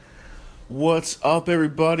What's up,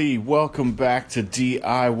 everybody? Welcome back to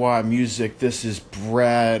DIY Music. This is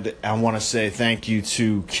Brad. I want to say thank you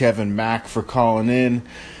to Kevin Mack for calling in.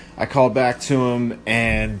 I called back to him,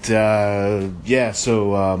 and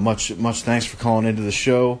much thanks for calling into the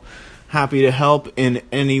show. Happy to help in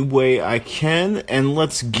any way I can, and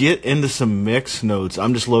let's get into some mix notes.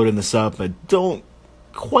 I'm just loading this up. I don't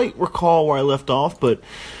quite recall where I left off, but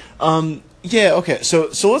okay. So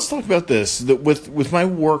let's talk about this. With my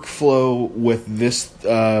workflow with this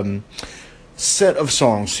set of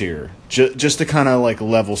songs here, just to kind of like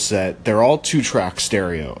level set. They're all 2-track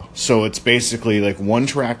stereo, so it's basically like 1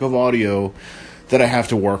 track of audio that I have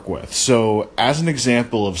to work with. So as an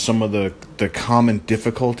example of some of the common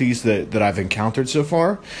difficulties that I've encountered so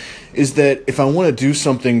far, is that if I want to do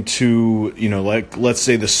something to, like let's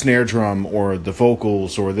say the snare drum or the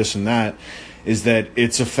vocals or this and that, is that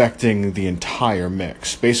it's affecting the entire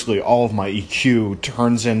mix. Basically, all of my EQ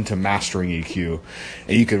turns into mastering EQ.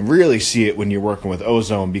 And you can really see it when you're working with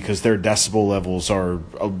Ozone because their decibel levels are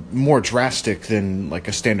more drastic than like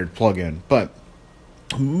a standard plugin. But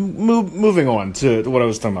moving on to what I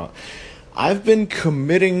was talking about. I've been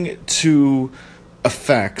committing to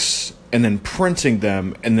effects and then printing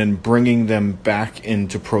them and then bringing them back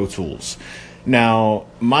into Pro Tools. Now,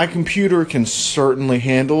 my computer can certainly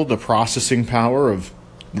handle the processing power of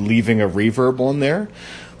leaving a reverb on there,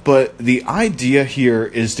 but the idea here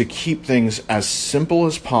is to keep things as simple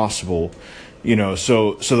as possible,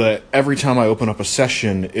 so that every time I open up a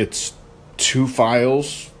session, it's 2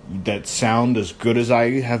 files that sound as good as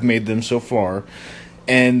I have made them so far,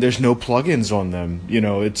 and there's no plugins on them.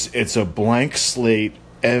 It's a blank slate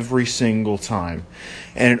every single time.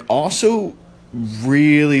 And it also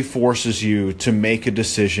really forces you to make a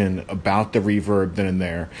decision about the reverb then and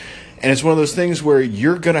there. And it's one of those things where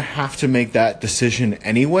you're going to have to make that decision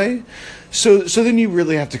anyway. So then you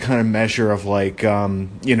really have to kind of measure of like,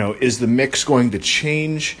 is the mix going to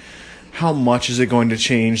change? How much is it going to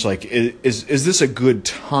change? Like, is this a good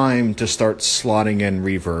time to start slotting in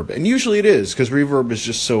reverb? And usually it is, because reverb is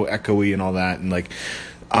just so echoey and all that. And like,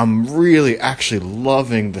 I'm really actually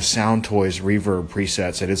loving the Soundtoys reverb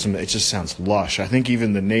presets. It just sounds lush. I think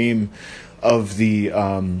even the name of the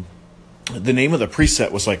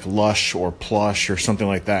preset was like Lush or Plush or something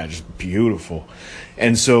like that. Just beautiful.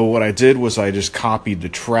 And so what I did was I just copied the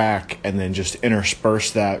track and then just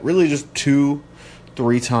interspersed that really just 2-3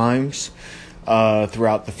 times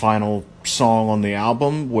throughout the final song on the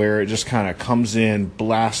album, where it just kind of comes in,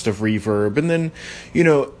 blast of reverb, and then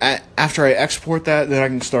after I export that, then I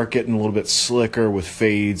can start getting a little bit slicker with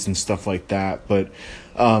fades and stuff like that. But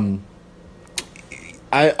I'm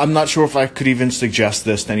not sure if I could even suggest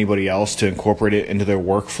this to anybody else to incorporate it into their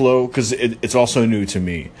workflow, because it's also new to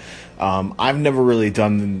me. I've never really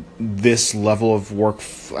done this level of work.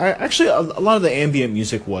 Actually, a lot of the ambient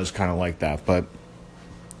music was kind of like that, but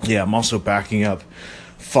yeah, I'm also backing up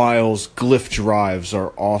files. Glyph drives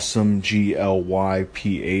are awesome.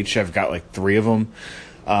 GLYPH. I've got like 3 of them.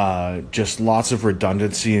 Just lots of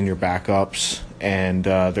redundancy in your backups, and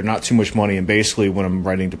they're not too much money. And basically, when I'm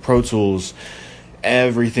writing to Pro Tools,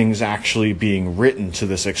 everything's actually being written to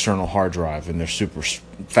this external hard drive, and they're super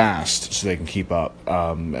fast, so they can keep up.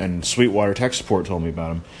 And Sweetwater Tech Support told me about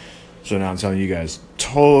them, so now I'm telling you guys.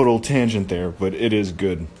 Total tangent there, but it is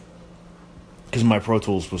good. Because my Pro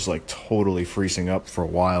Tools was like totally freezing up for a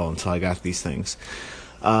while until I got these things.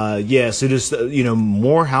 So just,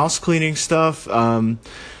 more house cleaning stuff.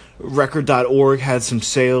 Record.org had some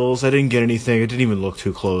sales. I didn't get anything. It didn't even look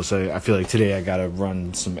too close. I feel like today I got to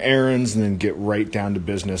run some errands and then get right down to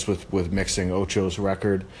business with mixing Ocho's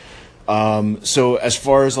record. So as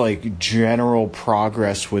far as like general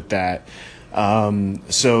progress with that,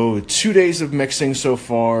 so 2 days of mixing so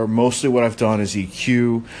far. Mostly what I've done is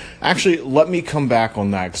EQ. Actually, let me come back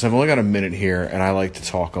on that, because I've only got a minute here and I like to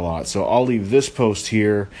talk a lot. So I'll leave this post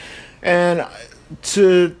here. And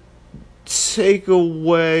to take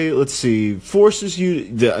away, let's see, forces you,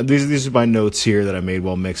 these are my notes here that I made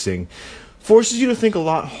while mixing. Forces you to think a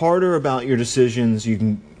lot harder about your decisions.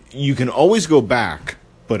 You can always go back,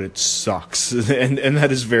 but it sucks. And that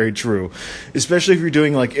is very true. Especially if you're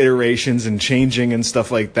doing like iterations and changing and stuff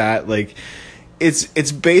like that. Like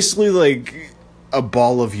it's basically like a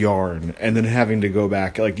ball of yarn and then having to go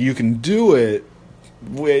back. Like you can do it,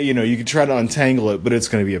 you can try to untangle it, but it's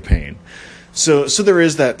going to be a pain. So there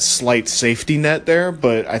is that slight safety net there,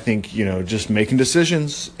 but I think, just making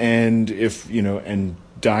decisions and and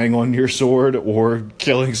dying on your sword or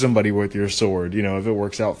killing somebody with your sword, if it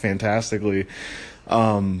works out fantastically.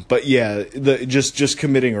 But yeah, just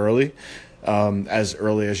committing early, as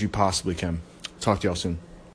early as you possibly can. Talk to y'all soon.